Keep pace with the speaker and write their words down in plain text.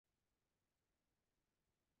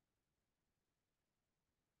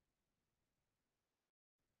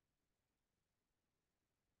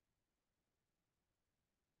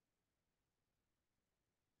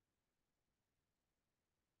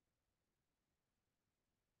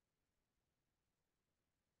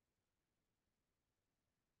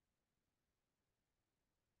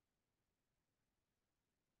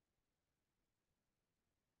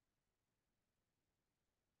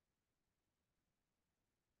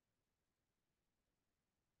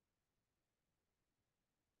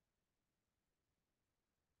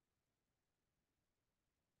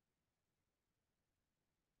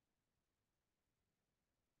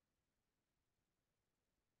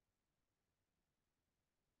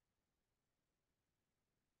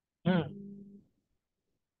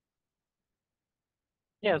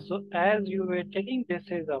Yeah, so as you were telling, this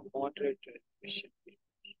is a moderate question.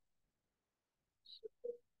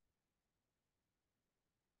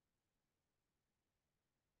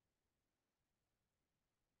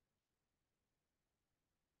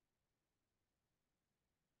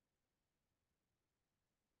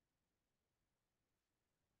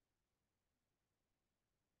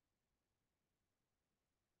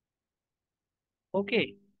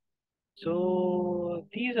 Okay, so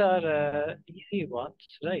these are easy ones,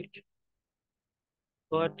 right?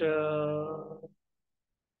 But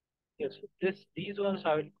yes, these ones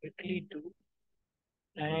I will quickly do,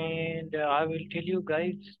 and I will tell you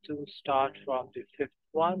guys to start from the fifth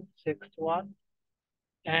one, sixth one,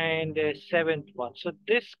 and seventh one. So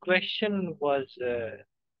this question was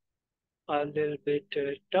a little bit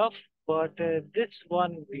tough, but this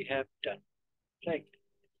one we have done, right?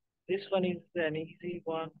 This one is an easy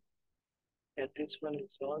one, and this one is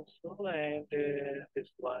also, and this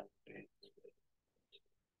one is.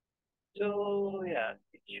 So yeah,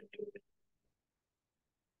 it should do it.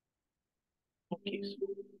 Okay, so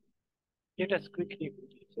let us quickly do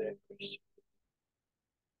this question.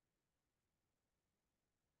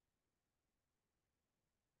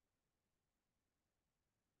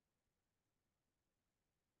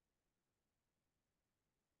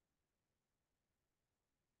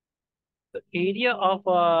 The area of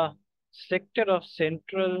a sector of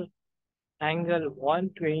central angle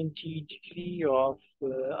 120 degree of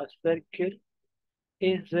a circle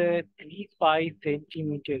is 3 pi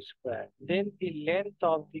centimeters square. Then the length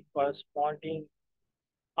of the corresponding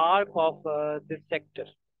arc of the sector.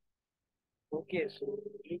 Okay, so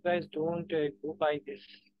you guys don't go by this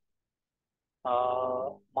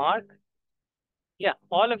mark. Yeah,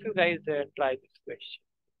 all of you guys try this question.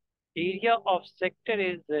 Area of sector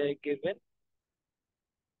is given,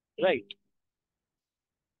 right?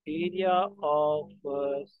 Area of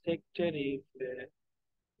sector is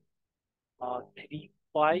 3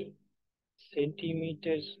 pi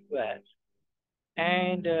centimeters square,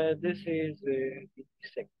 and this is the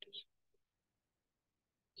sector.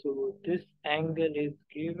 So this angle is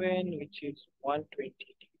given, which is 120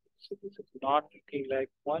 degrees. So this is not looking like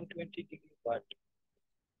 120 degrees, but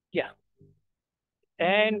yeah.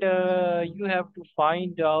 And you have to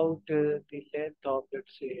find out the length of,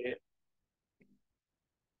 let's say,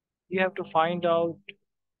 you have to find out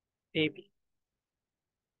AB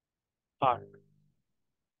arc.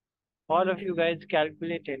 All of you guys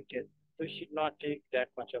calculate and tell. So it should not take that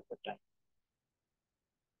much of a time.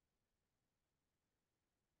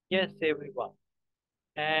 Yes, everyone.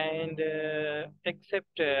 And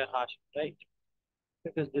except Hashim, right?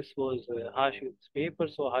 Because this was Hashim's paper,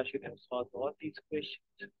 so Hashim has solved all these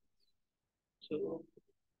questions. So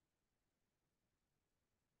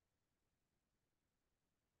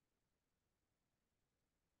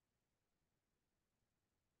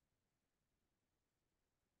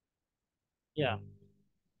yeah,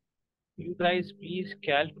 you guys please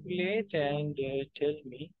calculate and tell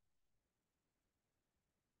me.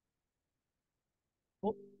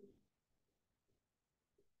 Oh,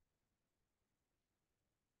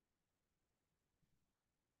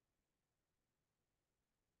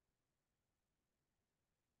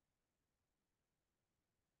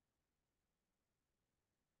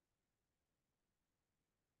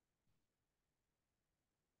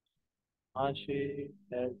 Hashim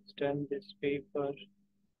has done this paper.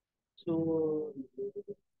 So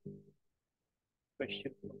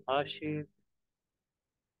question for Hashim.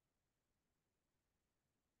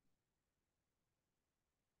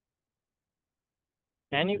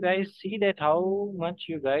 Can you guys see that how much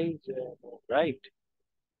you guys write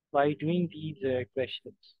by doing these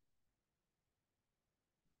questions?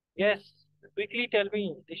 Yes, quickly tell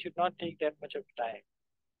me. They should not take that much of time.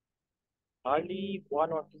 Hardly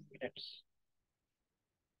 1 or 2 minutes.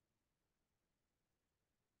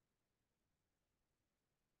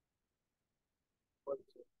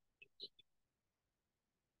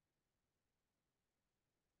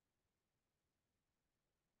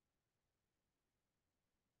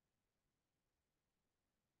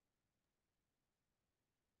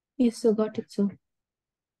 Yes, sir, got it, sir.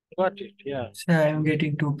 Got it, yeah. So I am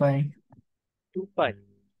getting 2 pi. 2 pi.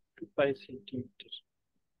 2 pi centimeters.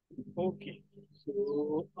 Okay.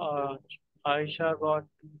 So Aisha got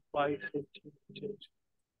 2 pi centimeters.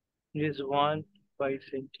 This is 1 pi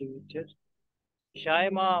centimeters.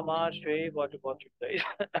 Shaima, Amar, Shrey, what about you guys?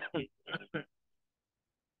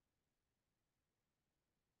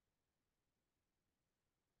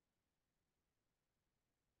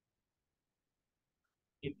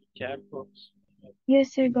 In the chat box.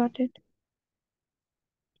 Yes, sir, got it.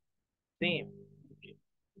 Same. Okay.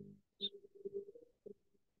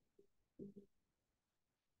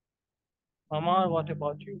 Amar, what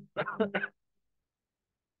about you? One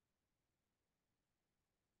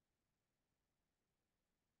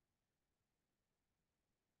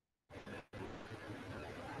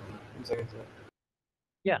second, sir.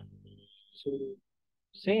 Yeah. So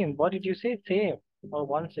same. What did you say? Same. Or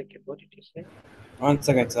 1 second. What did you say? 1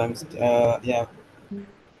 second, sir. Yeah,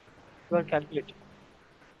 You are calculating.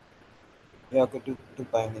 yeah, okay, two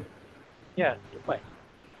pi. Yeah, 2 pi.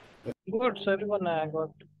 Good. So everyone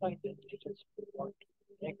got 2 pi. Then let us move on to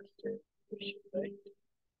the next question, right?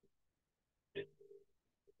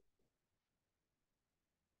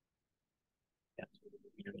 Yeah. So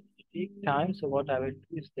it will take time. So what I will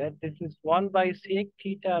do is that this is 1 by sec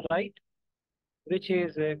theta, right? Which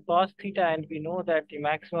is cos theta, and we know that the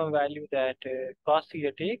maximum value that cos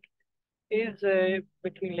theta take is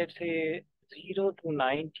between, let's say, 0 to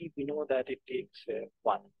 90. We know that it takes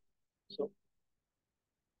 1. So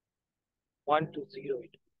 1 to 0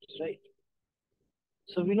 it is, right?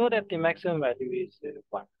 So we know that the maximum value is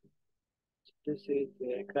 1. So this is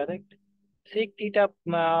correct. Sec theta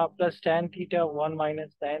plus tan theta, 1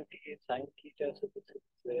 minus tan theta, sin theta. So this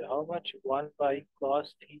is how much? 1 by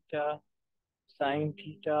cos theta, sin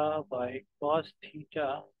theta by cos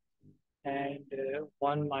theta, and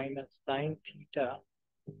 1 minus sin theta,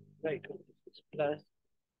 right? So this is plus.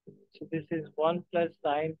 So this is 1 plus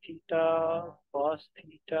sin theta cos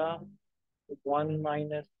theta, 1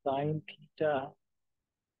 minus sin theta.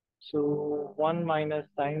 So 1 minus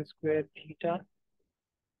sin square theta.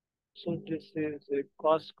 So this is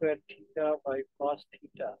cos square theta by cos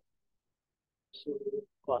theta. So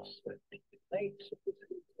cos square theta, right? So this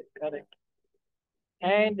is correct.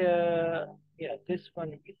 And yeah, this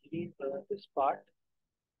one we leave this part.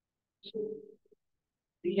 So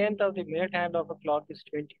the length of the minute hand of a clock is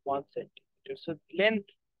 21 centimeters. So length,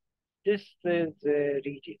 this is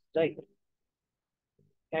reaches, right?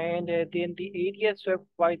 And then the area swept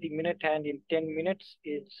by the minute hand in 10 minutes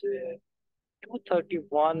is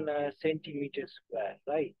 231 centimeters square,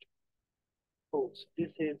 right? Oh, so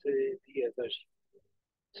this is the other.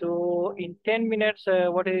 So in 10 minutes,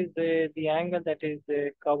 what is the angle that is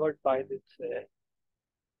covered by this,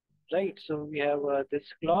 right? So we have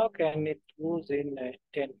this clock and it goes in 10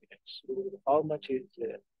 minutes. So how much is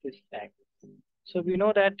this angle? So we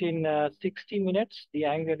know that in 60 minutes, the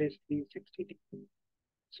angle is 360 degrees.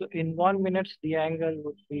 So in 1 minute, the angle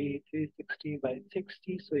would be 360 by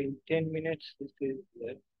 60. So in 10 minutes, this is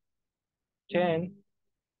 10.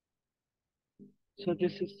 So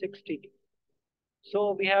this is 60.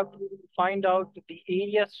 So we have to find out the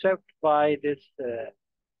area swept by this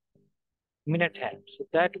minute hand. So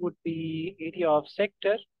that would be area of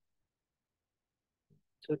sector.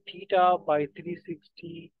 So theta by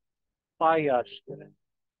 360 pi r square.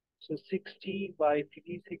 So 60 by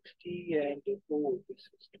 360 and oh, this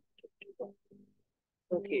is 221.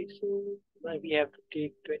 Okay, so now we have to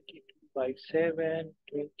take 22 by 7,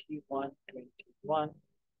 21, 21.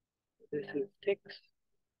 This is 6.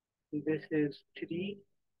 This is 3.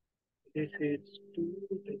 This is 2.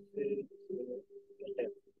 This is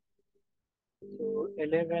 11. So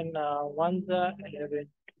 11 ones are 11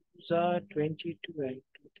 twos are 22 and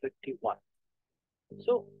 231.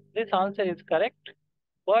 So this answer is correct,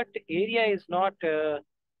 but area is not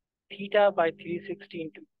theta by 360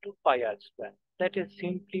 into 2 pi r square. That is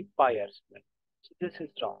simply pi r square. So this is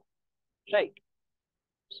wrong, right?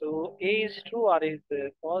 So A is true, R is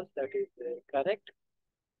false. That is correct.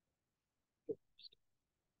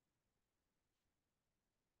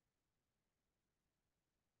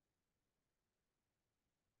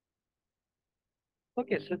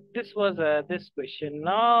 Okay, so this was this question.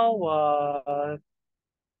 Now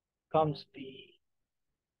comes the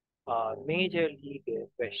major league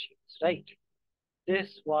questions, right?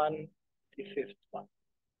 This one, the fifth one.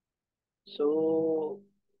 So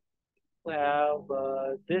we have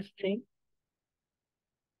this thing,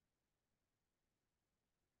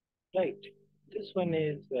 right? This one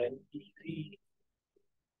is an easy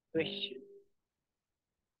question.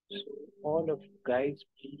 So all of you guys,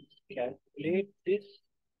 please calculate this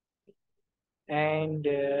and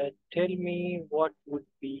tell me what would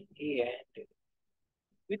be A and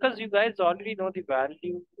because you guys already know the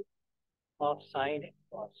value of sine and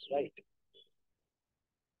cos, right?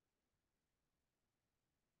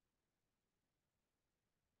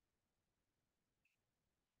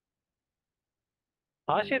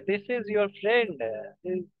 Ashit, this is your friend.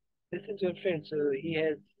 This is your friend. So he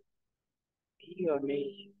or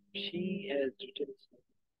me, she has written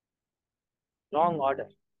wrong order,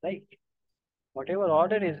 right? Whatever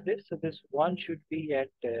order is this, so this one should be at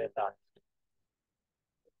last.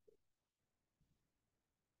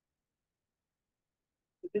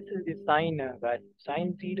 this is the sine value.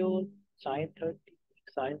 Sine 0, sine 30,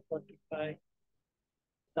 sine 45,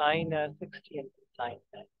 sine 60, and sine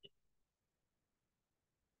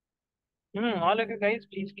 90. All of you guys,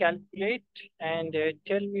 please calculate and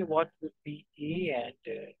tell me what would be A and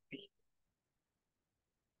B.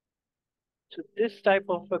 So this type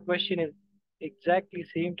of a question is exactly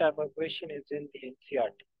same type of question is in the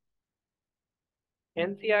NCRT.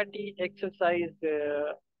 NCRT exercise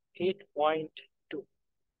 8.2.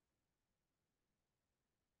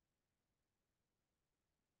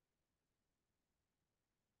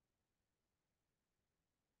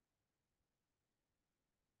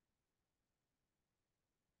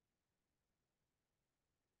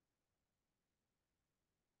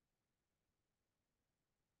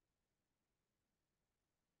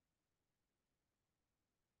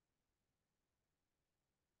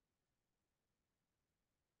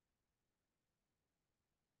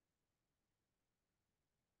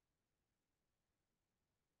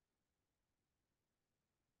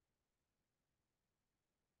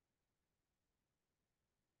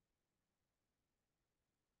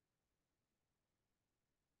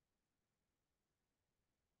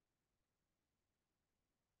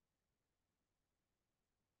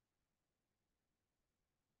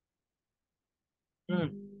 Hmm.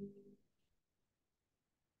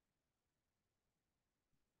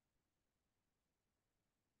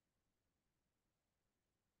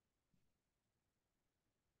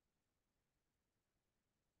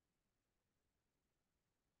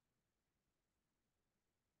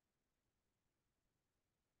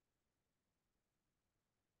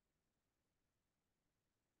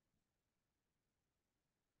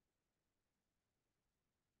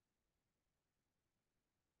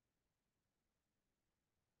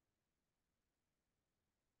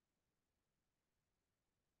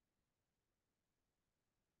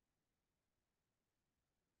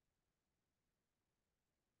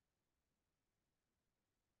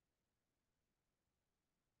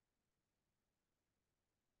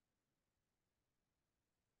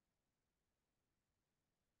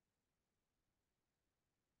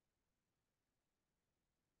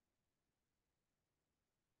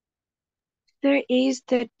 Sir, A is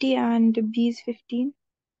 30 and B is 15.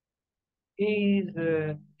 A is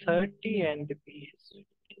 30 and B is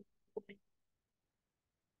 15. Okay.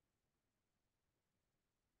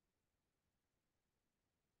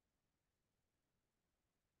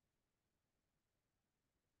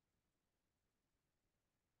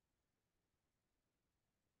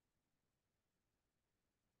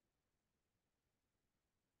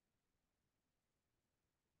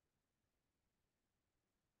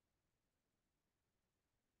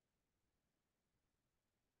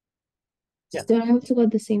 Yeah. So I also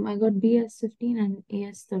got the same. I got B as 15 and A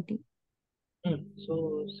as 30.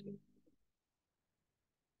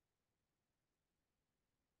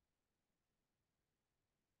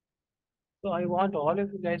 So I want all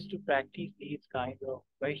of you guys to practice these kind of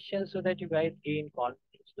questions so that you guys gain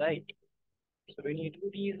confidence, right? So when you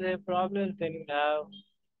do these problems, then you have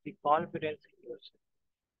the confidence in yourself.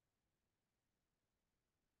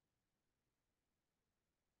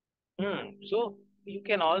 So you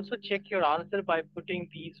can also check your answer by putting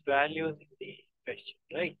these values in the question,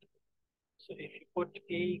 right? So if you put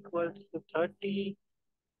A equals to 30,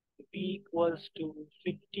 B equals to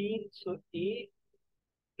 15, so A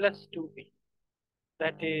plus 2B.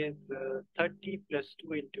 That is 30 plus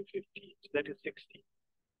 2 into 15, so that is 60.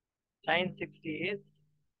 Sine 60 is,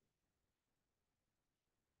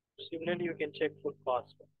 similarly you can check for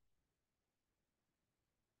cos 1.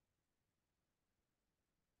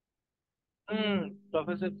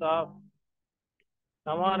 Professor Saab,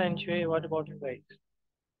 Aman and Shay, what about you guys?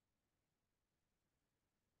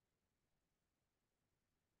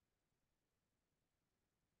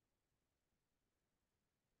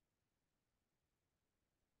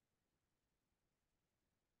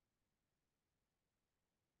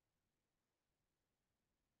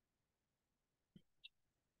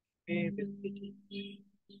 A with B.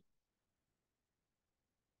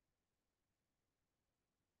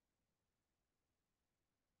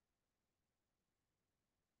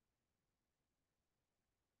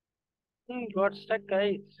 Got stuck,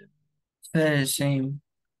 guys. Same.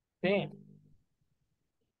 Same.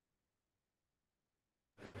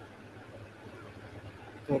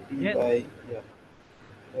 30 Yes. by, yeah,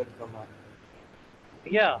 30 comma.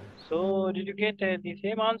 Yeah. So did you get the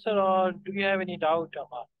same answer or do you have any doubt,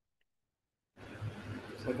 Aman?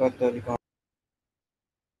 So I got 30 comma.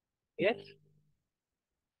 Yes.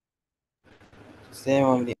 Same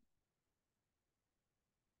only.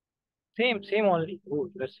 Same only. Oh,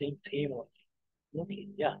 you are saying same only. Okay,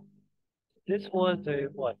 yeah. This was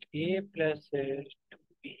what? A plus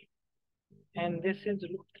 2b. And this is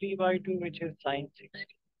root 3 by 2, which is sine 60.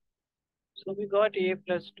 So we got A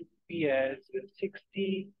plus 2b as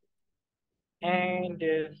 60. And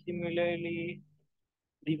similarly,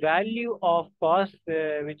 the value of cos,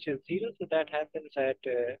 which is 0, so that happens at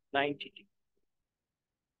 90 degrees.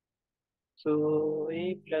 So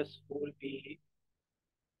A plus 4 will be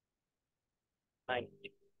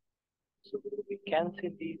 90. So we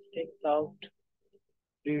cancel these things out.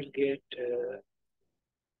 We will get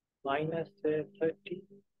minus 30.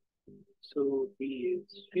 So B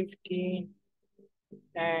is 15.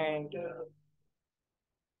 And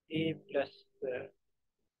A plus 2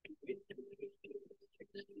 into 15 is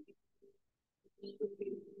 60. So B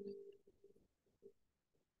is,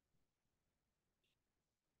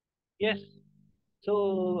 yes.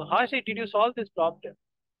 So Harshit, did you solve this problem?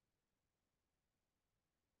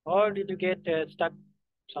 Or did you get stuck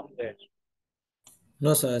somewhere?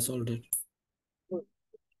 No, sir, I solved it. Good.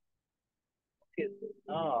 Okay, so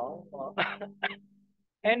now,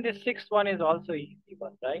 and the sixth one is also easy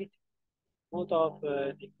one, right? Both of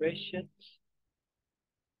the questions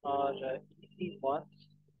are easy ones.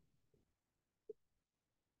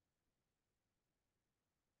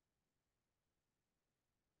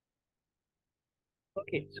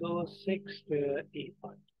 Okay, so sixth A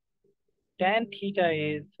one. Tan theta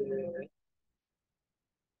is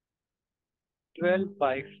 12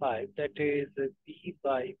 by 5, that is B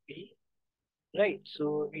by B, right?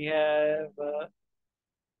 So we have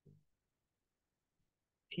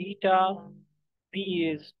theta,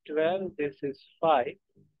 B is 12, this is 5.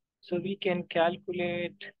 So we can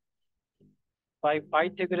calculate by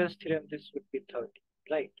Pythagoras theorem, this would be 30,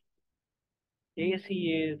 right? AC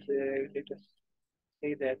is, let us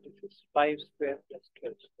say that this is 5 square plus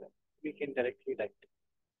 12 square. We can directly write it.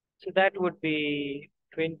 So that would be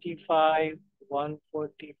 25,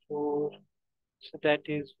 144. So that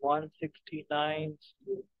is 169,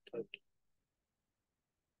 so 30.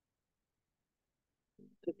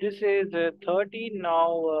 So this is 30. Now,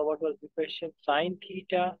 what was the question? Sine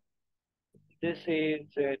theta. This is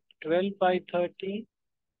 12 by 30.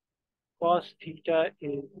 Cos theta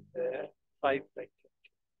is 5 by 30.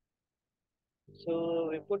 So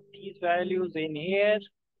we put these values in here.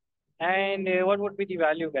 And what would be the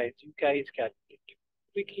value, guys? You guys calculate.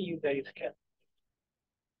 Quickly, you guys calculate.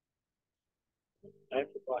 I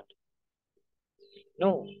forgot.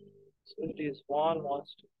 No. So it is one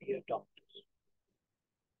wants to be a doctor.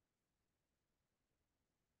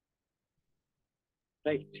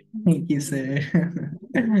 Right. Thank you, sir.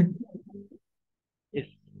 Yes.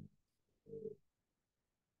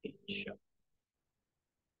 Sure.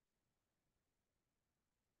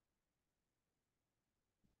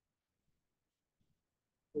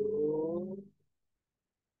 So,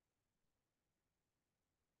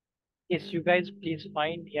 yes, you guys please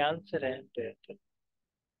find the answer and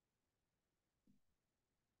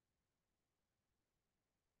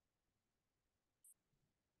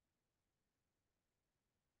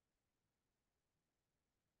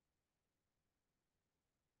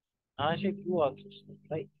Ashik, you also solve,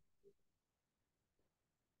 right?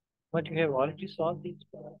 But you have already solved these.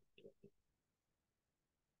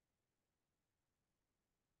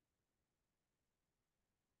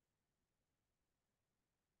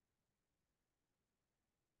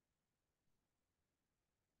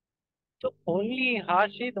 So only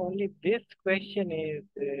Harshit, only this question is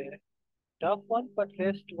tough one, but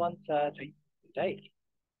rest ones are easy, right?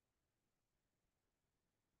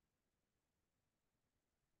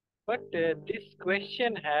 But this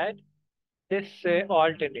question had this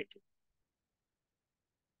alternative.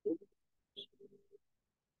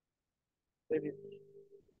 There is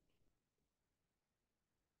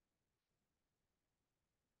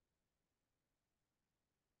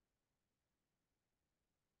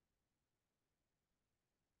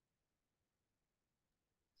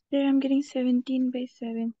Sir, I'm getting 17 by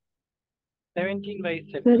 7. 17 by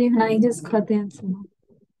 7. Sorry, I just got the answer now.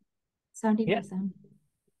 17 Yeah. by 7.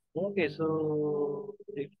 Okay, so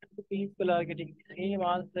if two people are getting the same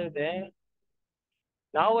answer there,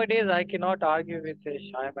 nowadays I cannot argue with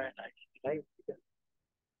Shaima and Aishi, right? Because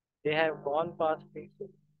they have gone past me. So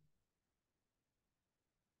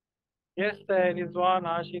yes, Rizwan,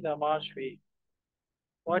 Ashid, Amar, Shvi.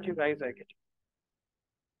 What you guys are getting?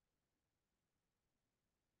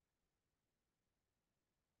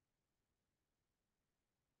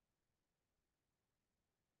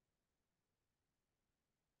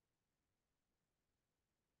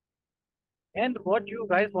 And what you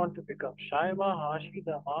guys want to become? Shaima, Ashid,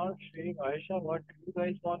 Amar, Shvi, Aisha, what do you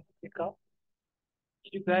guys want to become?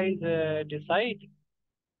 Did you guys decide?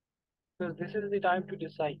 Because this is the time to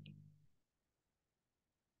decide.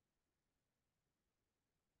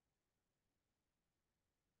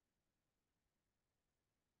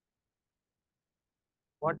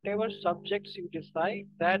 Whatever subjects you decide,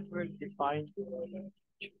 that will define your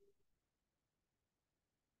future.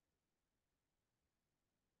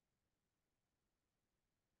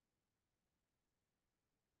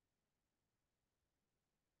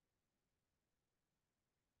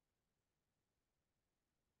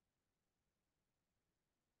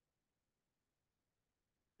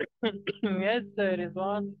 Yes, there is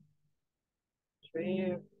one.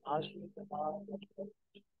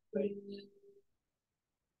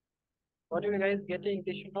 What are you guys getting?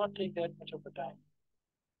 They should not take that much of a time.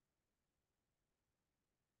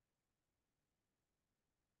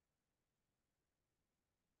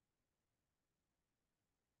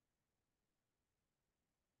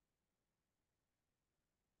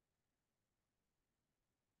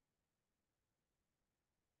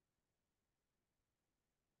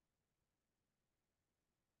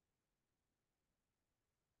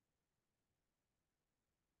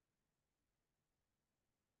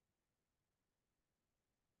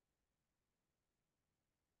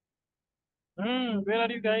 Where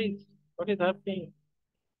are you guys? What is happening?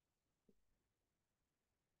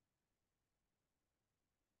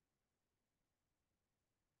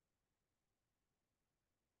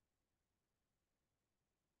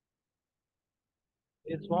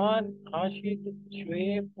 It's one, Ashit,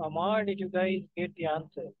 Shweb, Amar. Did you guys get the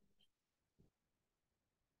answer?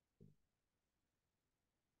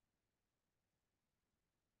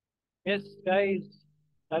 Yes, guys.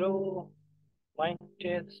 Hello. Mic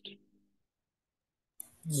test.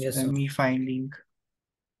 Yes, sir. Me finding.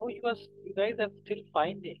 Oh, you guys are still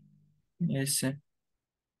finding. Yes, sir.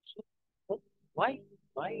 So, why?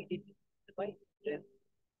 Why did why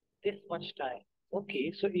this much time?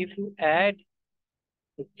 Okay, so if you add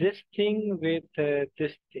this thing with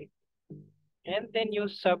this thing, and then you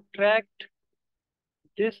subtract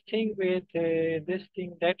this thing with this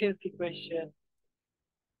thing, that is the question.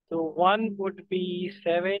 So 1 would be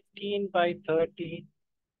 17 by 13.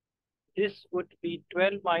 This would be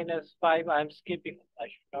 12 minus 5. I'm skipping. I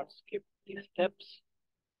should not skip these steps.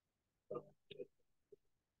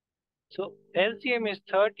 So LCM is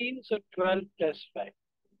 13, so 12 plus 5.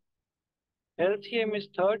 LCM is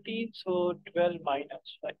 13, so 12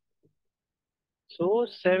 minus 5. So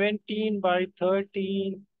 17 by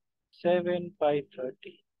 13, 7 by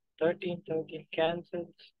 13. 13, 13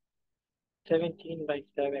 cancels. 17 by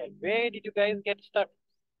 7. Where did you guys get stuck?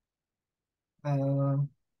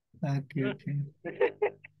 Okay.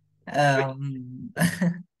 Yeah,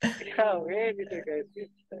 where did you guys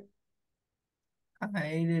get stuck?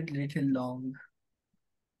 I did little long.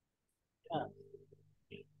 Yeah.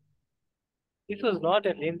 This was not a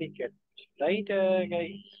lengthy calculation, right,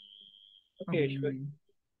 guys? Okay, sure.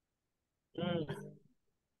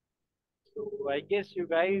 So I guess you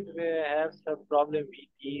guys have some problem with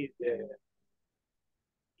these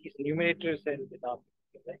numerators and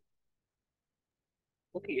denominators, right?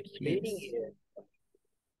 Okay, it's raining Yes. here.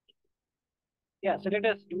 Yeah, so let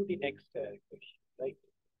us do the next question, right?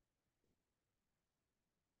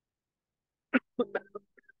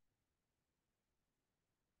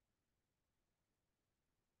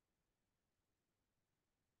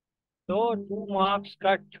 So 2 marks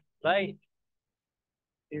cut, right?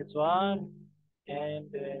 This one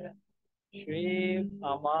and Shrev,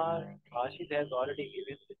 Amar, Rashid has already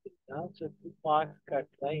given this exam, so 2 marks cut,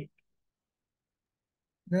 right?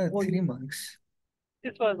 The Oh, 3 marks.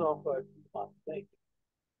 this was offered 2 marks, right?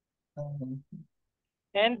 Um,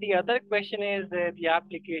 And the other question is the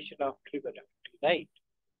application of trigonometry, right?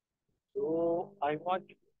 So I want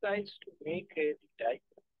you guys to make a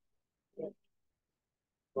diagram,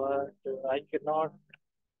 but I cannot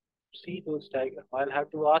see those diagrams. I'll have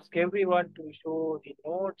to ask everyone to show the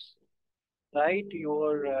notes, write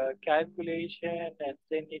your calculation, and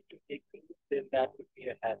send it to the group. Then that would be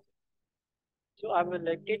a hazard. So I will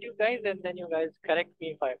get you guys, and then you guys correct me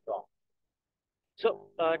if I'm wrong. So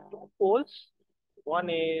 2 poles, one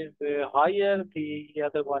is higher, the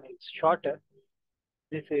other one is shorter.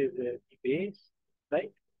 This is the base,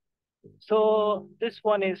 right? So this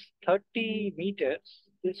one is 30 meters.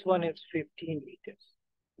 This one is 15 meters.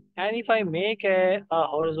 And if I make a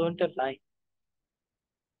horizontal line,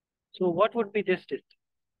 so what would be this distance?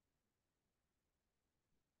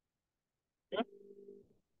 Hmm?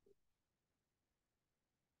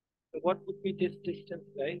 So what would be this distance,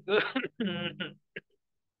 guys?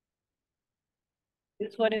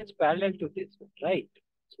 This one is parallel to this one, right?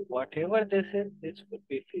 So whatever this is, this would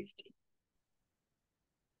be 50.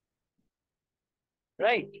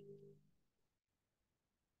 Right?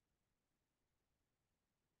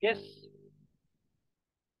 Yes.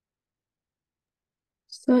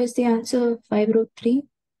 So is the answer 5 √3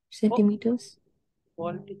 centimeters?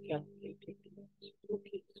 Quality calculated.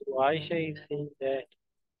 Okay, so Aisha is saying that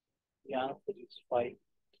the answer is 5.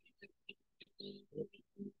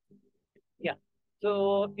 Yeah.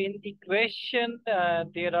 So in the question,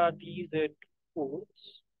 there are these two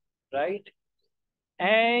poles, right?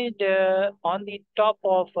 And on the top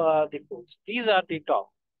of the poles, these are the top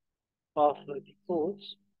of the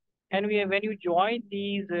poles. And when you join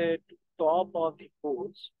these two top of the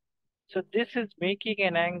poles, so this is making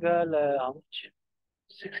an angle how much?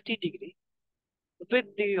 60 degree with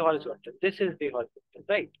the horizontal. This is the horizontal,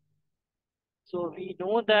 right? So we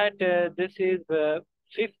know that this is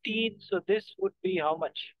 15. So this would be how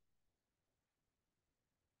much?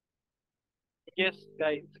 Yes,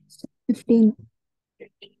 guys. 15.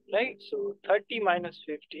 15, right? So 30 minus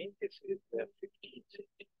 15, this is 15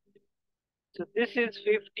 centimeters. So this is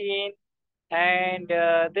 15 and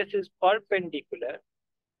this is perpendicular.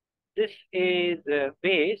 This is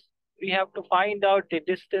base. We have to find out the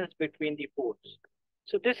distance between the poles.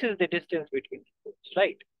 So this is the distance between the poles,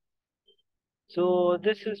 right? So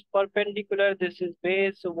this is perpendicular, this is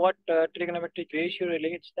base. So what trigonometric ratio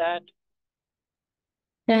relates that?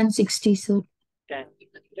 Tan 60, sir. Tan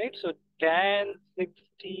 60, right? So tan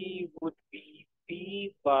 60 would be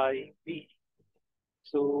P by V.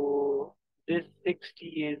 So this 60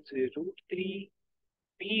 is √3.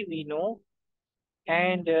 P we know,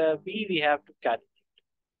 and V we have to calculate.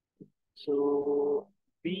 So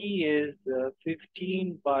B is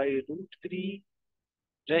 15 by √3.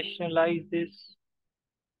 Rationalize this.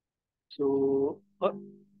 So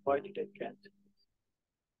why did I cancel?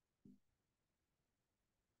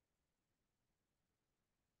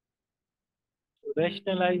 So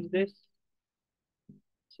rationalize this.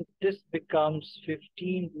 So this becomes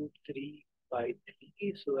 15 √3 by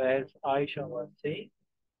 3. So as Aisha was saying,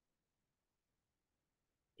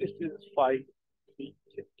 this is 5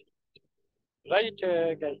 350.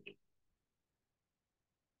 Right, guys?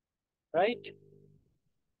 Right?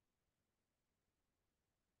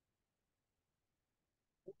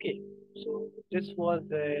 Okay. So this was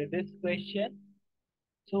this question.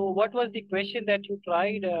 So what was the question that you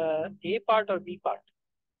tried? A part or B part?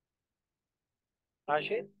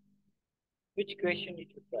 Ashish? Which question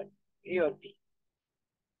did you try? A or B?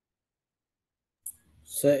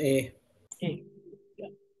 Sir, A. A. Yeah.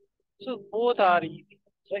 So both are easy,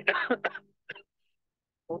 right?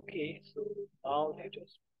 Okay. So now let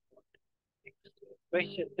us next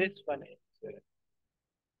question. This one is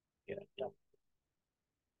yeah, tough.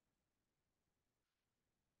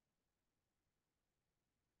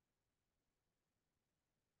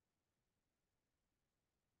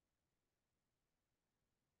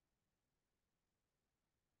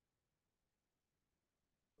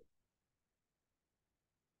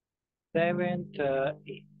 Seventh A.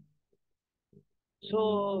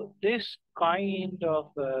 So this kind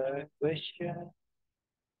of question,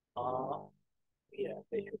 yeah,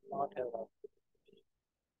 they should not have asked.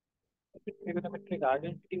 Trigonometric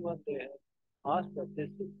identity was asked, but this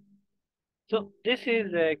is so. This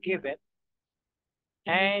is given,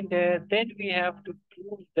 and then we have to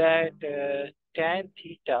prove that tan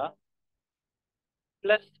theta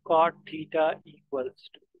plus cot theta equals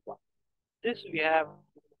to 1. This we have,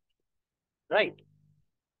 right?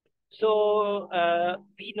 So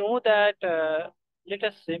we know that, let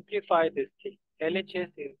us simplify this thing.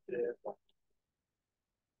 LHS is what?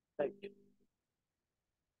 Right.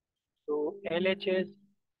 So LHS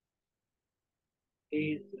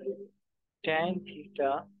is tan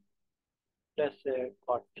theta plus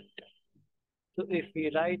cot theta. So if we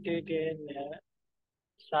write it in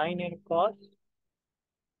sine and cos,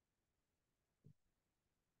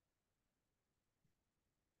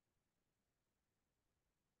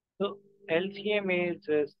 so LCM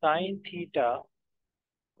is sine theta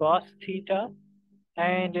cos theta,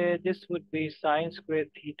 and this would be sine square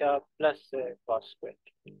theta plus cos square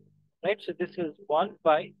theta. Right? So this is 1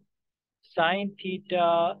 by sine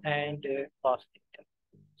theta and cos theta.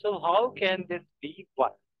 So how can this be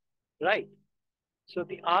 1? Right? So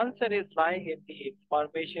the answer is lying in the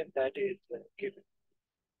information that is given.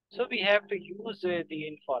 So we have to use the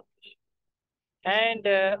information. And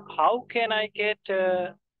how can I get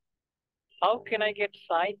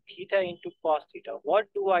sine theta into cos theta? What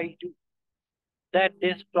do I do? That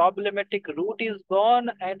this problematic root is gone,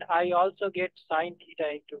 and I also get sine theta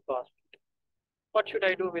into cos theta. What should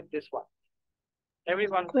I do with this one?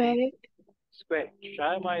 Everyone Square please. it. Square.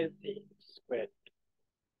 Shama is the square.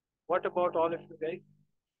 What about all of you guys?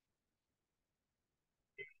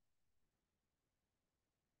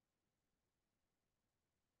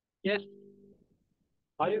 Yes.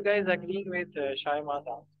 Are you guys agreeing with Shaima's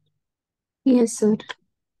answer? Yes, sir.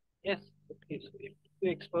 Yes. Okay. So if two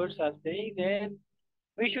experts are saying, then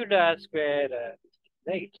we should square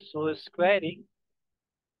right. So squaring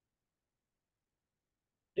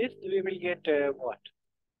this, we will get what?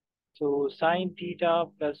 So sine theta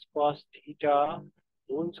plus cos theta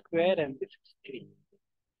whole square, and this is 3.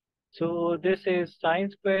 So this is sine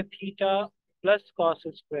square theta plus cos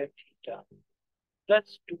square theta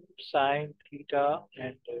plus 2 sine theta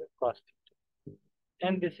and cos theta.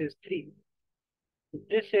 And this is 3.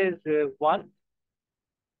 This is 1.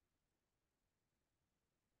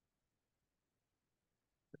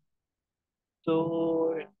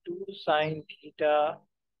 So 2 sine theta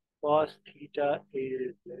cos theta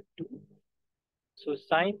is 2. So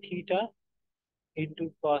sine theta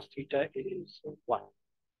into cos theta is 1.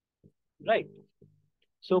 Right.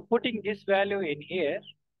 So putting this value in here,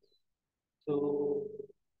 so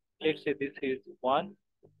let's say this is 1.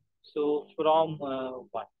 So from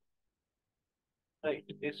 1, right,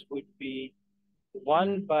 this would be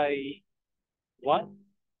 1 by 1,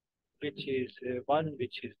 which is 1,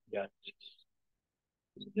 which is the answer.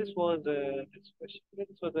 So this was this question.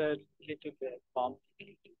 This was a little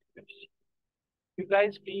complicated question. You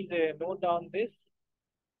guys please note down this,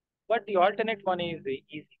 but the alternate one is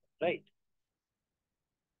easy, right?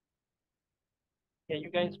 Yeah, you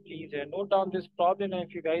guys please note down this problem, and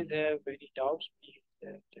if you guys have any doubts, please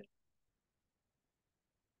tell.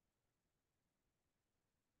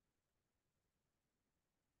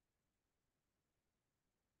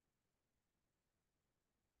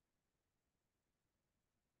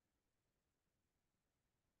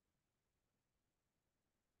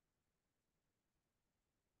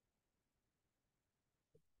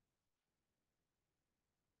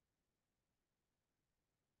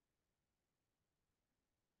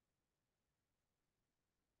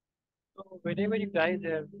 So whenever you guys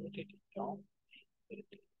have noted it down,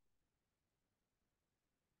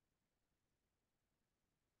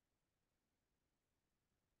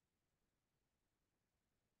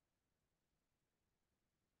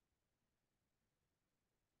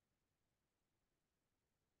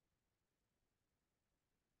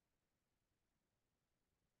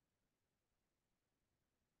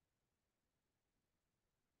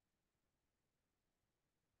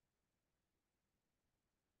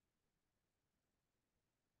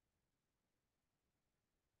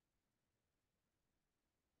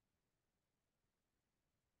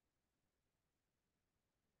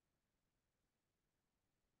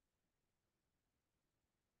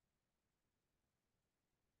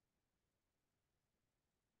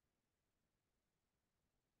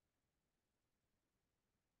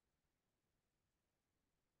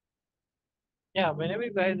 yeah, whenever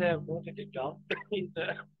you guys have noted it down, please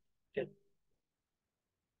tell.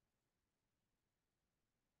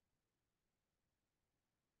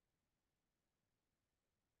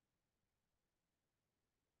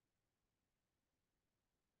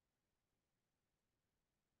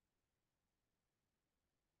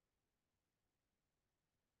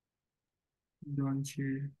 Don't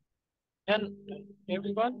you? And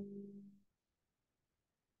everyone,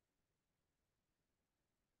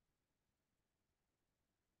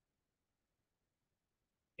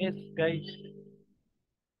 yes, guys.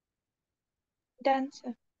 Done,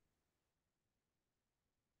 sir.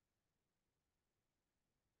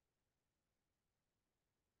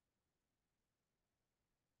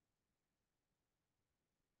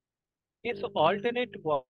 Yes, so alternate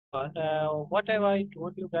one. What have I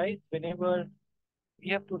told you guys? Whenever we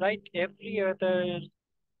have to write every other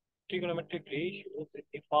trigonometric ratio in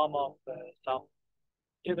the form of some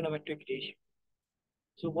trigonometric ratio.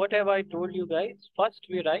 So what have I told you guys? First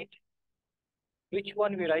we write, which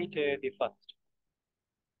one we write the first,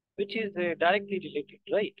 which is directly related,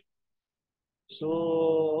 right?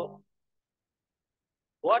 So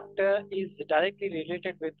what is directly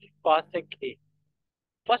related with cosec A?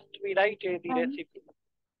 First we write the Fine. reciprocal.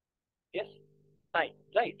 Yes, sine,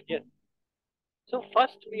 right? Yes. So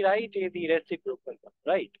first we write the reciprocal one,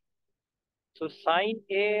 right? So sine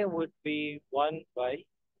A would be 1 by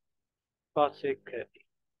cosec A.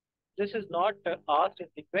 This is not asked in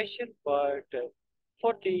the question, but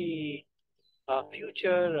for the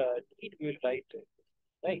future need, we will write it,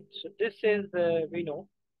 right? So this is, we know.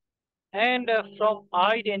 And from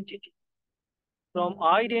identity,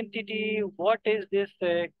 what is this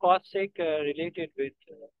cosec related with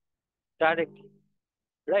directly,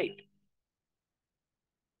 right?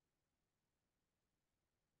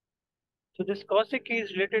 So this cosec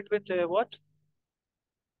is related with what?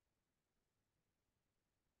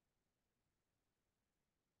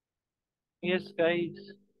 Yes,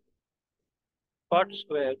 guys. cot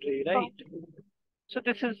square ray, right? So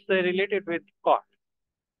this is related with cot.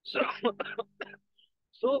 So,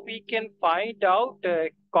 so we can find out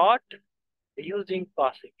cot using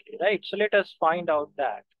cosec, right? So let us find out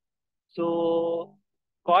that. So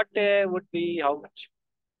cot would be how much?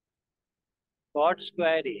 Cot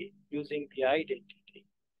square A using the identity.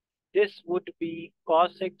 This would be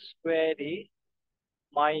cosec square A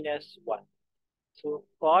minus 1. So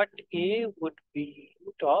cot A would be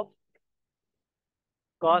root of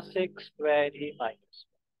cosec square A minus 1.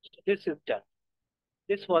 So this is done.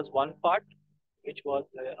 This was one part which was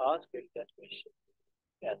asked in that question.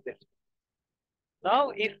 Yes, this.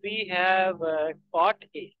 Now if we have cot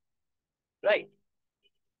A, right,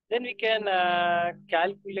 then we can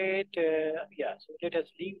calculate, yeah, so let us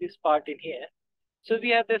leave this part in here. So we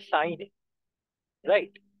have the sine A,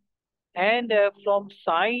 right? And from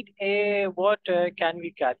sine A, what can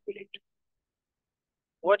we calculate?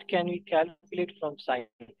 What can we calculate from sine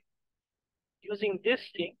A? Using this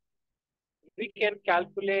thing, we can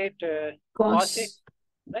calculate cosec, Cos.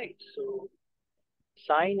 right? So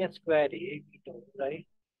sine square A, we know, right?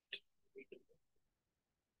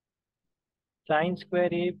 Sine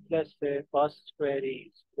square A plus cos square A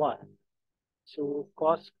is 1. So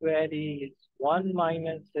cos square A is 1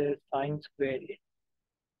 minus sine square A.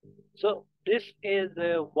 So this is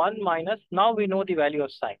 1 minus, now we know the value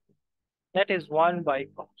of sine. That is 1 by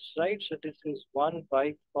cos, right? So this is 1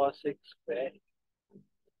 by cosec square.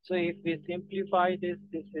 So if we simplify this,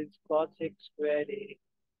 this is cosec square A.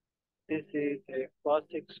 This is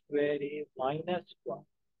cosec square A minus 1.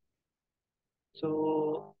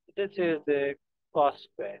 So this is cos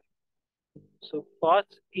square. So cos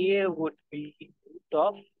A would be root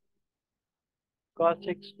of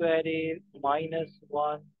cosec square A minus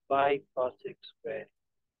 1 by cosec square.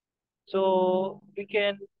 So we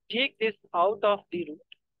can take this out of the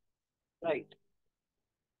root, right?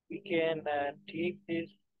 We can take this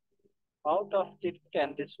out of the root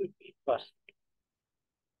and this would be cos.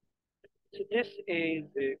 So this is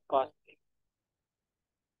cos,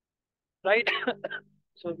 right?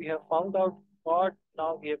 So we have found out cot,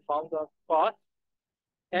 now we have found out cos.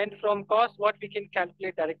 And from cos, what we can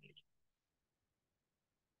calculate directly?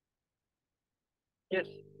 Yes.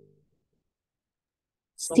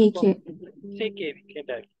 From cos, CK. sec A we can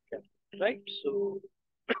directly calculate, right? So,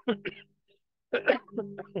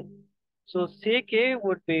 so sec A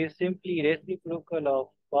would be simply reciprocal of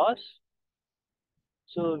cos.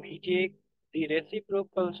 So we take the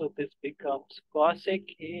reciprocal, so this becomes cosec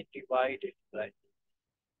A divided by.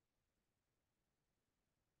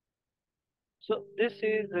 So this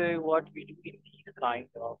is what we do in these kind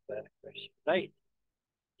of questions, right?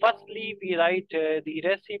 Firstly, we write the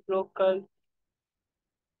reciprocal,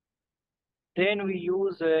 then we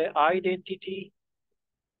use identity,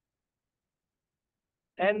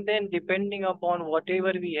 and then depending upon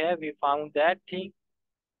whatever we have, we found that thing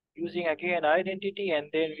using again identity,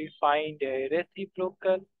 and then we find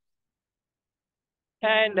reciprocal,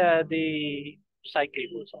 and the cycle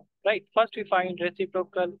goes on, right? First we find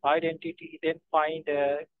reciprocal, identity, then find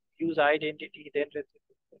use identity, then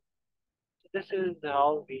reciprocal. So this is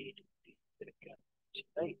how we do this calculation,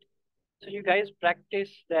 right? So you guys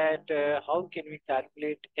practice that how can we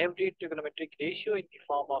calculate every trigonometric ratio in the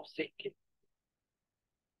form of sec. So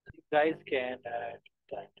you guys can do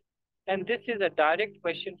that. And this is a direct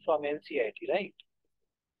question from NCERT, right?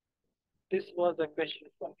 This was a question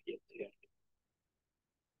from the NCERT.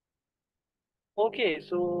 Okay,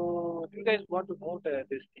 so do you guys want to note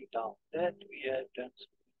this thing down that we have done so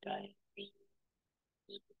many times?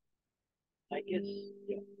 I guess,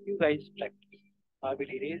 yeah, you guys practice. I will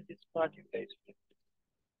erase this part, you guys practice.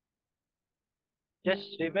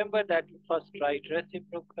 Just remember that you first write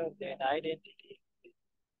reciprocal, then identity,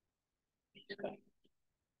 these kind.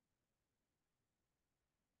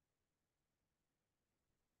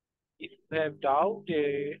 If you have doubt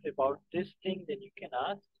about this thing, then you can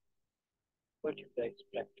ask, but you guys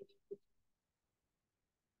practice.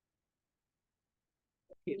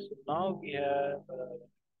 Okay, so now we have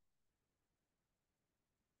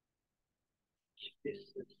this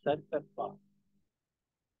circle part.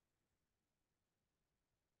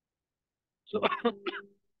 So,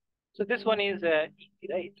 so this one is easy,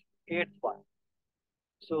 right? Eighth one.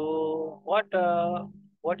 So what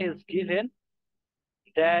is given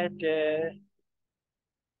that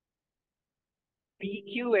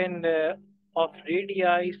PQ and of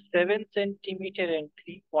radii 7 centimeter and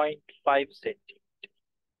 3.5 centimeter.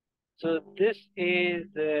 So this is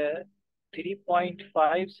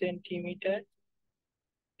 3.5 centimeter.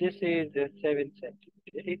 This is 7 centimeter.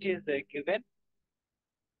 It is given.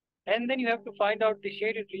 And then you have to find out the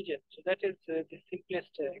shaded region. So that is the simplest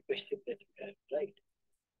question that you have, right?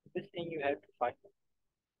 This thing you have to find out.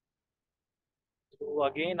 So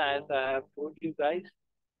again, as I have told you guys,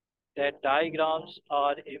 that diagrams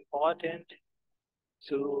are important.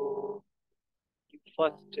 So you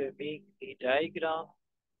first make the diagram.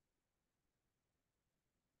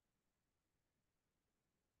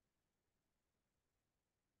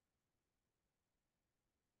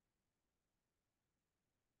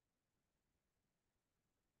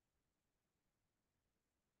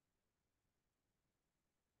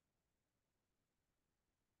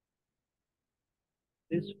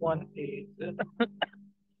 This one is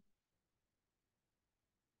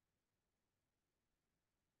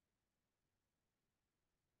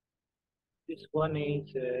this one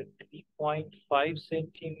is 3.5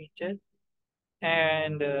 centimeters,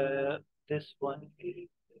 and this one is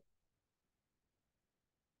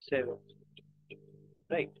 7,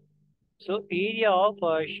 right? So area of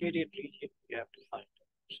shaded region we have to find.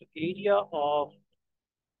 So area of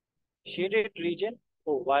shaded region.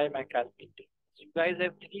 Oh, why am I calculating? So you guys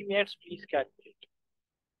have 3 minutes. Please calculate.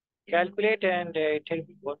 Calculate and tell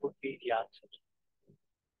me what would be the answer.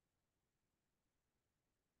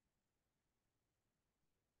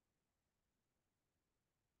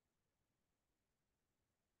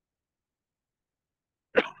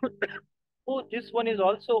 Oh, this one is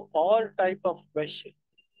also all type of question.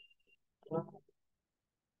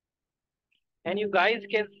 And you guys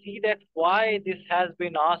can see that why this has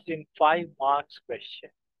been asked in 5 marks question.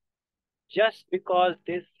 Just because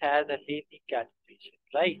this has a lazy calculation,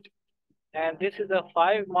 right? And this is a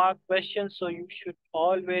 5 mark question, so you should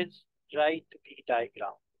always write the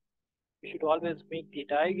diagram. You should always make the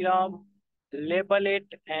diagram, label it,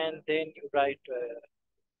 and then you write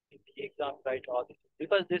in the exam, write all this.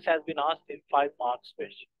 Because this has been asked in 5 marks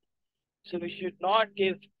question. So we should not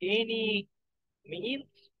give any means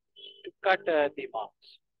to cut the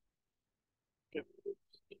marks.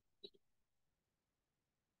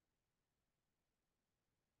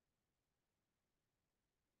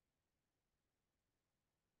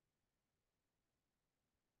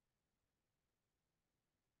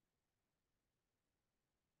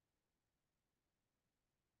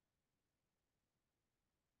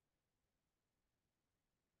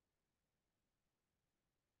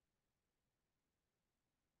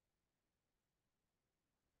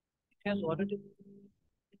 It has already.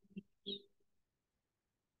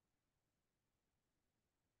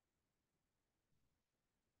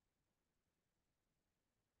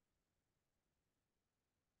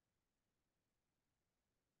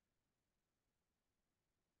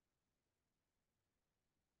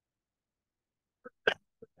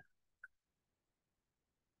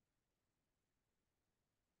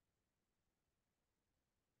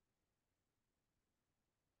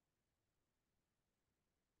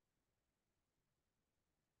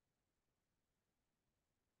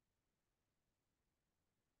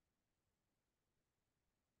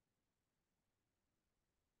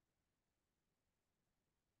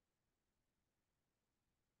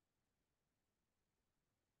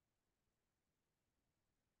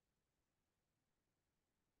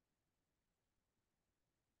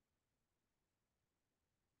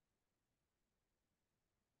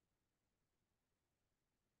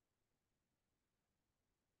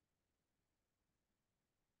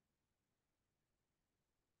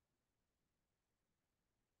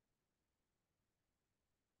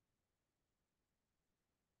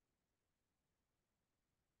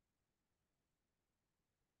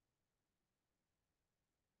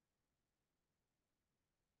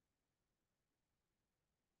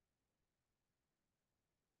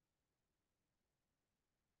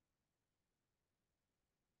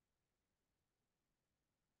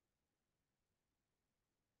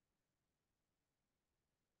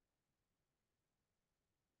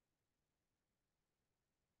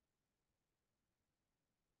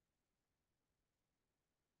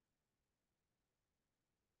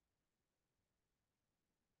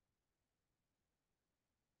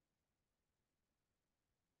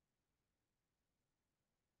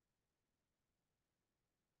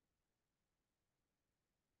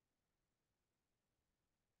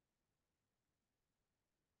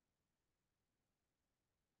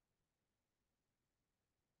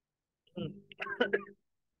 Hmm.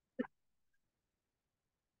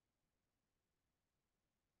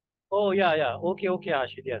 Oh, yeah, yeah. Okay, okay,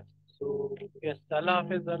 Hashid, yes. So, yes, Allah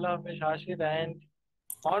Hafiz, Hashid, and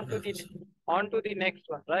on to the on to the next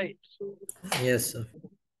one, right? So, Yes, sir.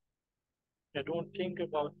 don't think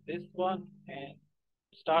about this one and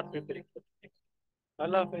start preparing for the next.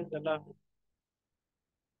 Allah Hafiz, Allah Hafiz.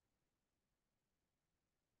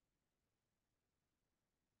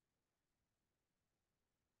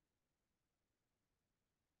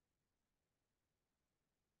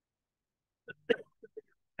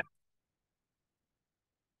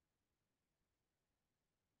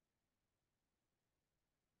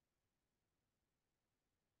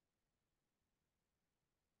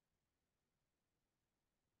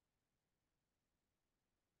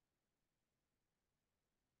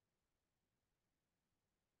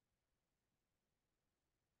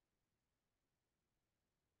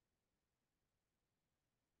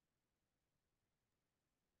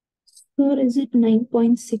 Sir, is it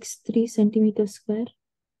 9.63 centimeters square?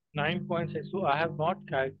 9.6. So I have not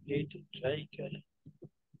calculated, right?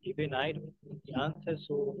 Even I don't know the answer.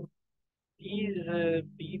 So these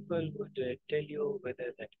people would tell you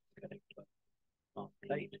whether that is correct or not,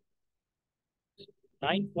 right? So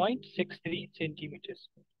 9.63 centimeters.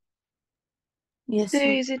 Yes, Sir, sir.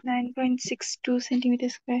 is it 9.62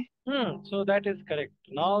 centimeters square? So that is correct.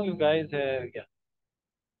 Now you guys, yeah.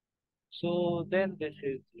 So then this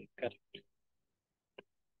is correct.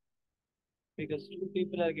 Because two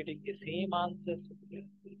people are getting the same answer. So yeah.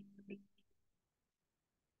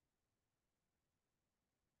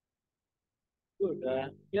 Good.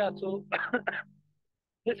 Yeah, so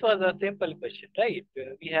this was a simple question, right?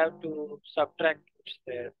 We have to subtract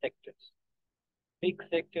the sectors. Big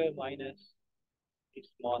sector minus the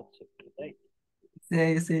small sector, right?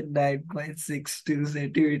 Say I said 9.62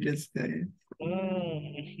 centimeters square.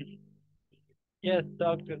 Yes,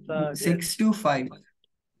 Dr. Saad, yes. 625.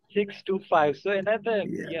 625. So another,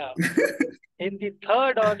 Yeah. yeah. In the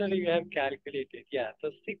third order, you have calculated. Yeah.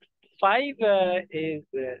 So 5 is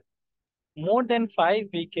more than 5.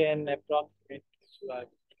 We can approximate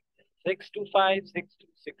 625,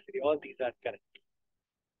 6263. All these are correct.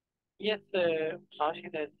 Yes,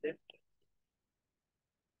 Rashid has said.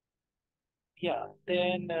 Yeah.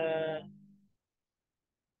 Then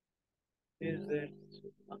is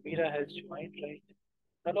Amira has joined, right?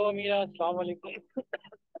 Hello, Amira. Assalamu alaikum.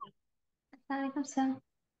 Assalamualaikum, sir.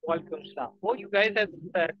 Welcome, Sam. Oh, you guys have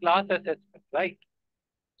class assessment, right?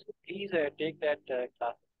 So please take that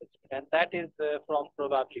class assessment. And that is from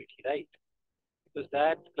probability, right? Because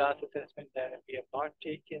that class assessment that we have not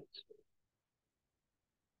taken. So,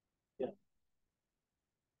 yeah.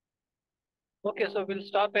 Okay, so we'll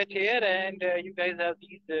stop at here, and you guys have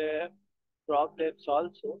these problems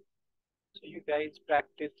also. So you guys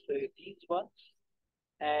practice these ones,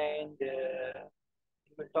 and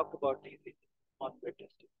we'll talk about these on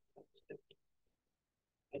Wednesday.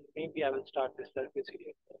 And maybe I will start this surface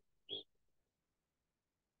area.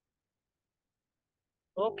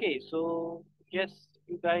 Okay, so yes,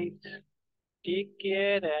 you guys take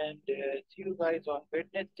care and see you guys on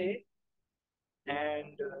Wednesday.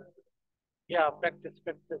 And yeah, practice.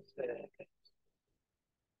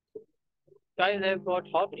 Guys have got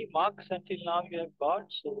how many marks until now you have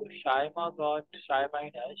got? So Shaima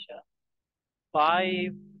and Aisha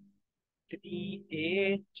 5, 3,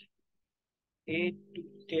 8, 8 to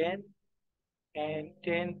 10, and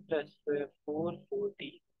 10 plus 4,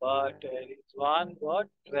 14. But Rizwan got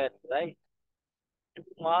 12, right? 2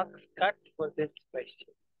 marks cut for this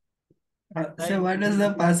question. So what is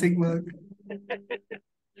the passing mark?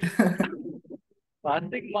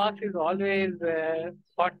 Passing marks is always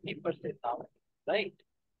 40% now, right?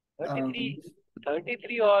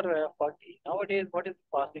 33 or 40. Nowadays, what is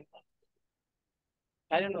passing mark?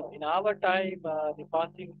 I don't know. In our time, the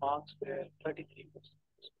passing marks were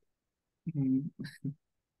 33%.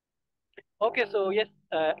 Okay, so yes,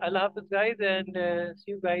 Allah Hafiz guys, and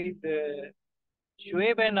see you guys.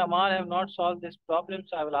 Shoaib and Aman have not solved this problem,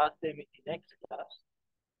 so I will ask them in the next class.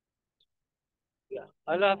 Yeah,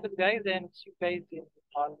 Allah Hafiz guys, and see you guys in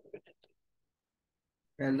all minutes.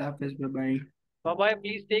 Allah Hafiz, bye-bye. Bye-bye.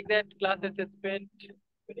 Please take that class assessment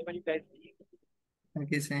whenever you guys leave.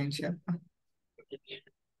 Okay, sir, inshallah.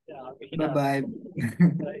 Yeah, Bye-bye.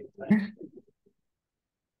 Bye.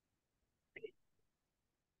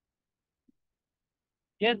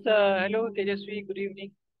 Yes, hello Tejaswi, good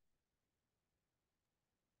evening.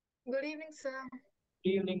 Good evening, sir.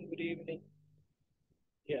 Good evening.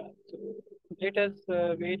 Yeah, so let us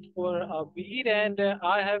wait for Abir, and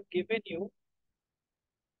I have given you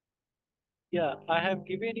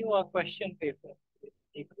a question paper.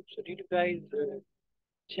 So did you guys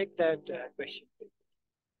check that question paper?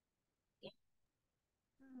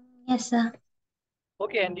 Yes, sir.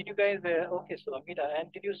 Okay, and did you guys, okay, so Amira,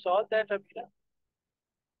 and did you solve that, Amira?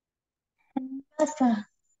 Yes, sir.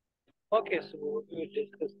 Okay, so we will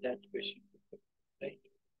discuss that question paper, right?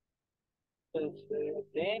 Because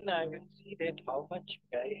then I will see that how much you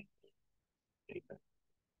guys remember.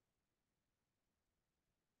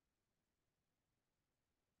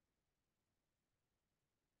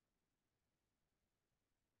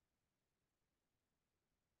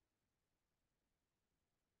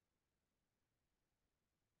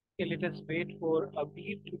 Okay, let us wait for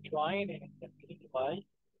Abir to join in the meanwhile.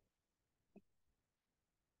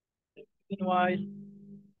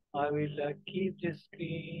 I will keep the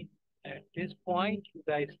screen at this point. You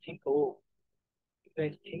guys think, you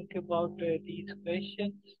guys think about these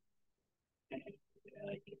questions. And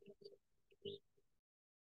I can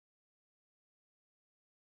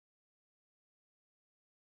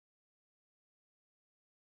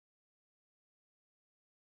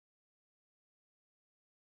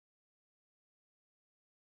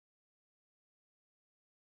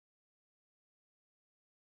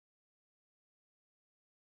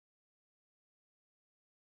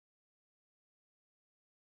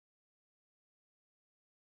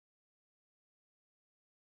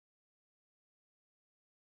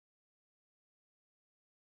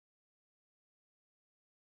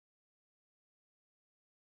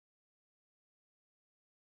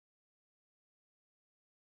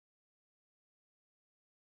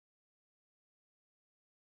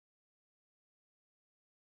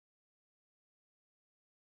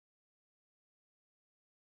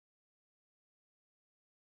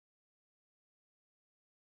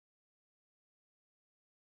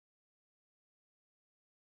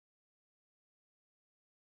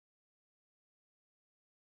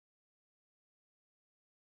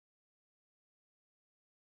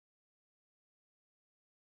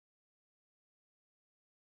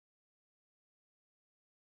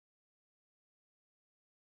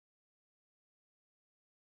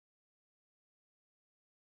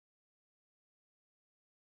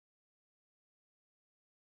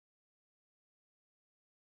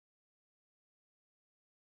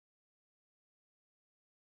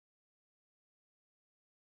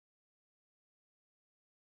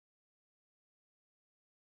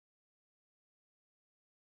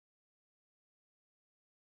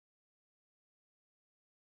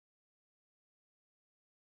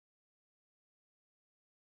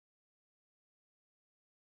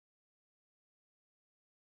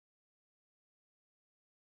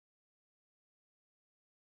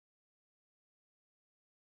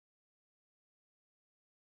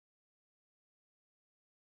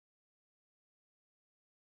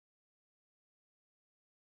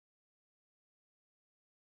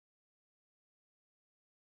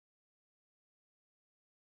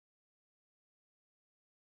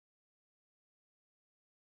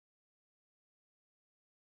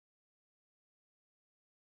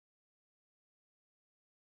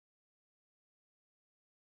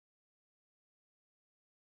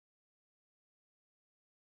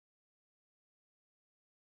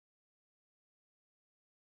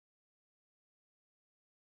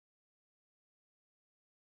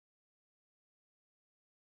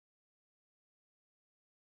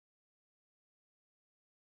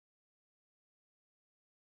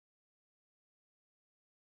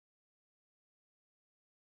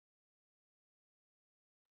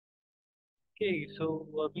Okay, so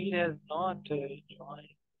Abir has not joined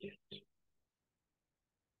yet.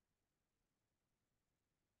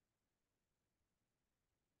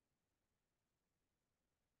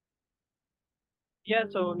 Yeah,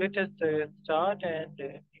 so let us start and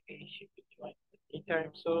maybe she will join at any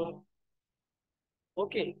time. So,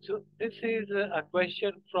 okay, so this is a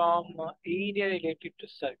question from area related to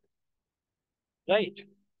circle, right?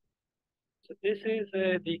 So this is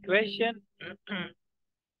the question.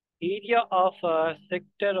 Area of a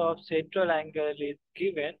sector of central angle is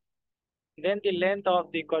given, then the length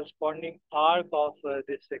of the corresponding arc of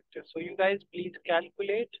this sector. So you guys please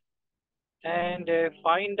calculate and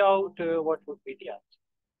find out what would be the answer,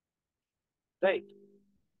 right?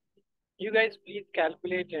 You guys please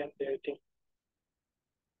calculate and tell.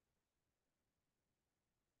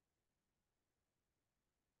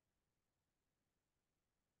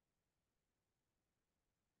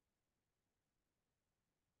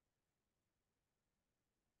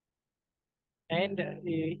 And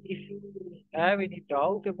if you have any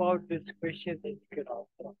doubt about this question, then you can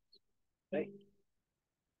also ask, right?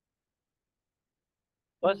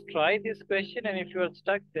 First try this question, and if you are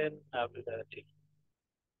stuck, then I will take.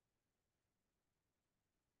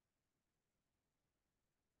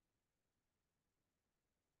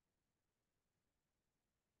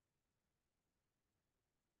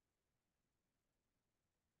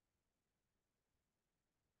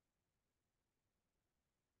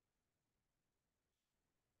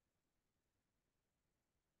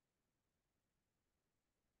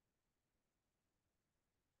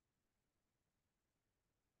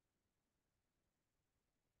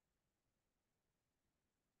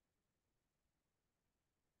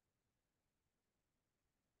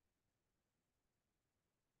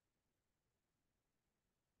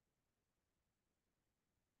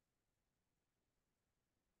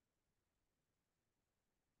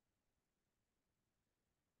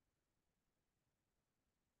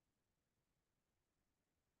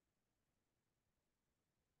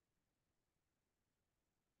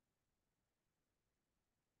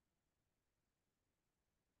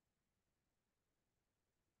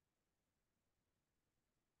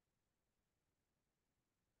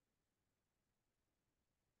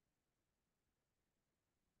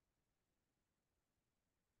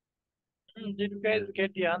 Did you guys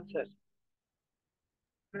get the answer?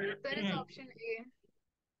 That is option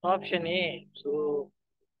A. Option A. So,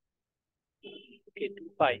 okay, 2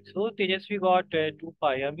 pi. So, Tejasvi got 2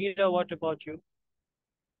 pi. Amira, what about you?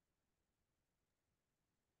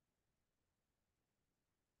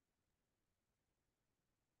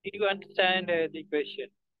 Did you understand the question?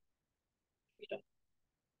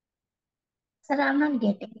 Sir, I'm not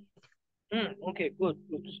getting it. Okay, good,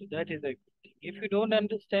 good. So that is a good thing. If you don't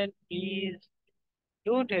understand, please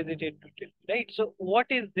don't hesitate to tell. Right. So what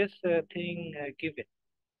is this thing given?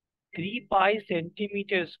 3 pi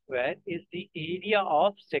centimeter square is the area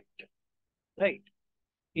of sector. Right.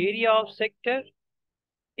 Area of sector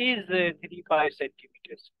is 3 pi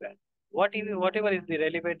centimeter square. Whatever is the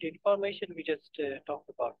relevant information, we just talked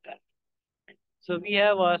about that. So we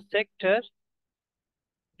have a sector.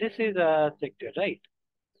 This is a sector, right?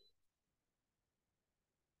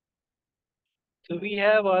 So we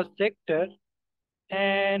have a sector,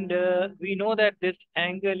 and we know that this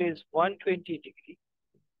angle is 120 degree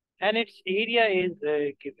and its area is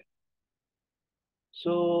given.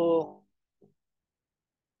 So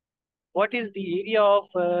what is the area of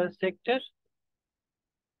sector?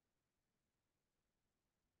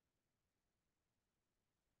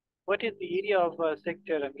 What is the area of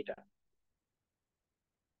sector, Amita?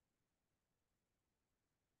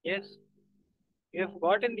 Yes, you have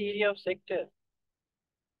gotten the area of sector.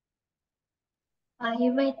 Pi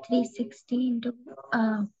by 360 into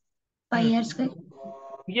pi r square.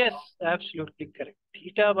 Yes, absolutely correct.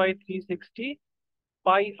 Theta by 360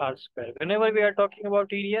 pi r square. Whenever we are talking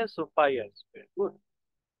about area, so pi r square. Good.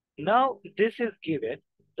 Now this is given,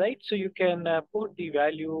 right? So you can put the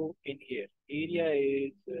value in here. Area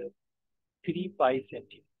is 3 pi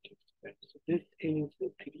centimeters square. So this is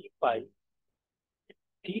 3 pi.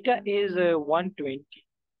 Theta is 120,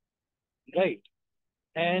 right?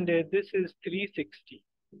 And this is 360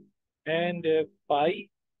 and pi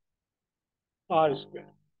r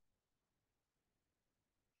square,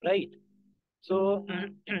 right? So,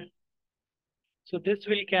 so this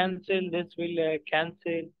will cancel, this will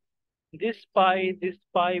cancel. This pi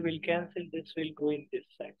will cancel, this will go in this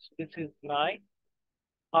side. So this is 9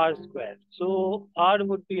 r square. So r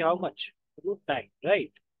would be how much? Root 9,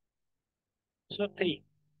 right? So 3.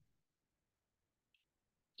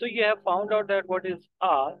 So you have found out that what is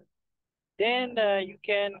r. Then you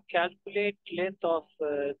can calculate length of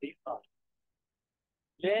the arc.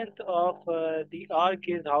 Length of the arc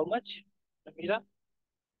is how much, Amira?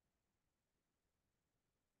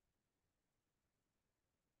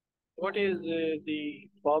 What is the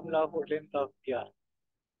formula for length of the arc?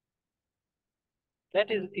 That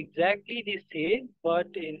is exactly the same, but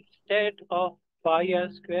instead of pi r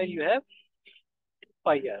square, you have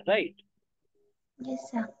pi r, right? Yes,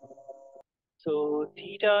 sir. So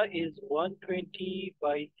theta is 120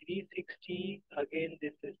 by 360. Again,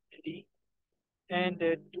 this is 3. And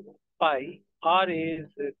 2 pi, r is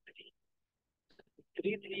 3.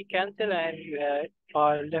 3 cancel, and you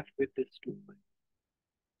are left with this 2 pi.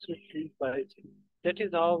 So 3 pi 0. That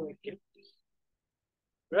is how we get this.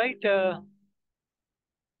 Right?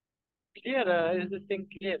 Clear? Is this thing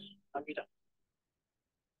clear, Amira?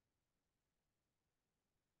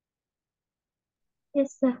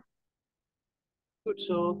 Yes, sir. Good.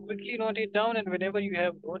 So quickly note it down, and whenever you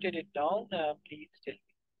have noted it down, please tell me.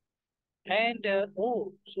 And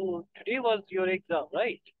oh, so today was your exam,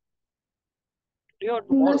 right? Today or No,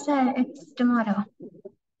 tomorrow? sir. It's tomorrow.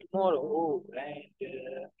 Tomorrow. Oh, and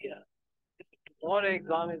yeah, tomorrow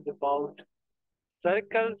exam is about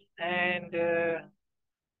circles and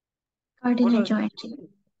what Coordinate was geometry.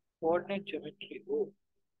 coordinate geometry. Oh,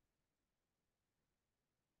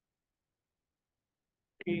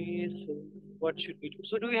 okay. So what should we do?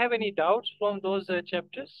 So do you have any doubts from those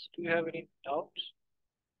chapters? Do you have any doubts?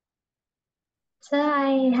 Sir,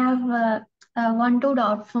 I have one, two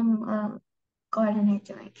doubt from coordinate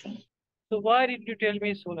geometry. So why didn't you tell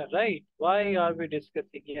me sooner, right? Why are we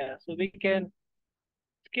discussing? Yeah, so we can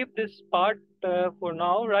skip this part for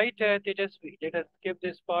now, right, Tejasvi? Let us skip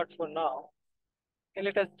this part for now. And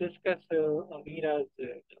let us discuss Amira's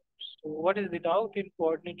doubts. So what is the doubt in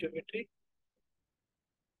coordinate geometry?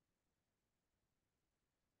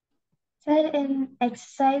 Sir, in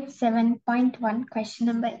exercise 7.1, question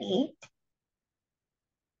number 8.